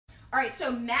All right,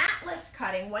 so matless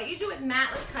cutting, what you do with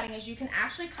matless cutting is you can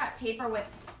actually cut paper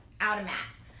without a mat.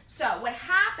 So what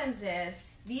happens is,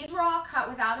 these were all cut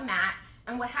without a mat,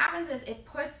 and what happens is it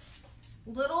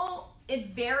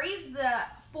varies the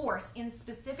force in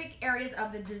specific areas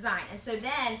of the design, and so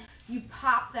then you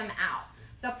pop them out.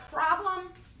 The problem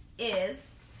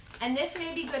is, and this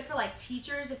may be good for like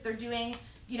teachers if they're doing,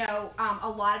 you know, a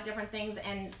lot of different things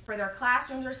and for their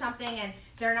classrooms or something, and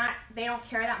they don't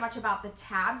care that much about the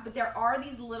tabs, but there are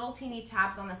these little teeny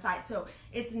tabs on the side, so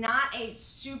it's not a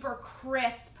super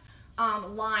crisp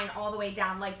line all the way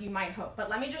down like you might hope. But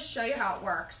let me just show you how it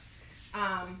works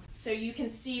so you can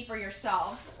see for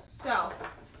yourselves. So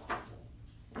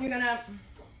you're gonna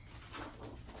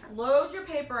load your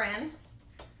paper in,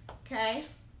 okay?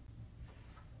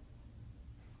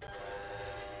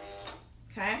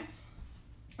 Okay.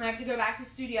 I have to go back to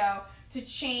studio to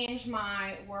change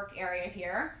my work area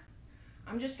here.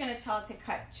 I'm just gonna tell it to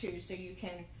cut 2 so you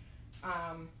can,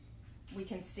 we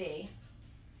can see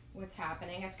what's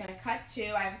happening. It's gonna cut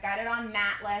 2. I've got it on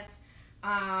matless.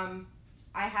 I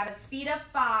have a speed of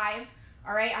 5.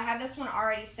 All right, I have this one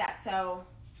already set, so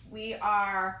we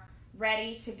are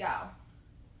ready to go,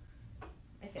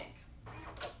 I think.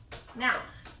 Now,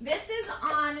 this is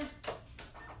on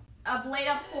a blade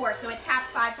of 4, so it taps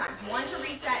 5 times. 1 to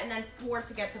reset and then 4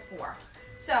 to get to 4.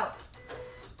 So,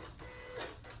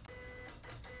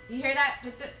 you hear that?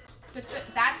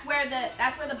 That's where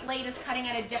the blade is cutting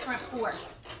at a different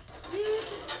force.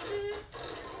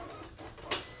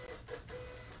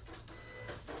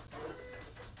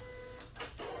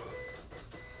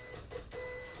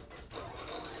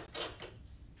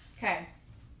 Okay.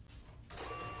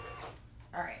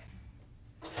 All right.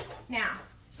 Now,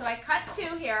 so I cut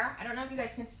 2 here. I don't know if you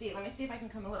guys can see. Let me see if I can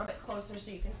come a little bit closer so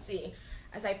you can see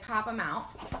as I pop them out.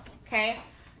 Okay.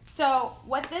 So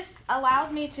what this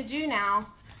allows me to do now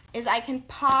is I can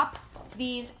pop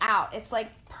these out. It's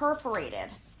like perforated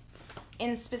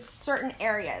in certain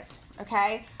areas.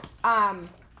 Okay.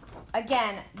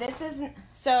 Again, this isn't,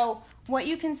 so what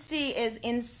you can see is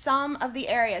in some of the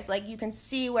areas, like you can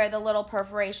see where the little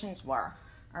perforations were.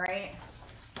 All right.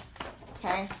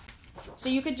 Okay. So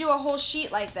you could do a whole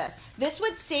sheet like this. This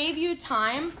would save you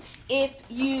time if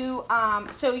you,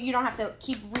 so you don't have to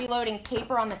keep reloading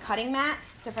paper on the cutting mat,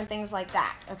 different things like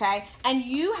that, okay? And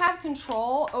you have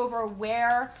control over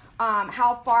where,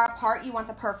 how far apart you want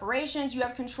the perforations. You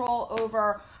have control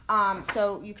over,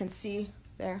 so you can see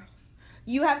there.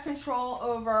 You have control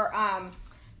over,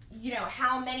 you know,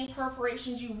 how many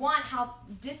perforations you want,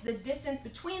 the distance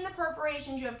between the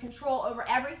perforations. You have control over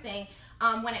everything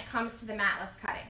when it comes to the matless cutting.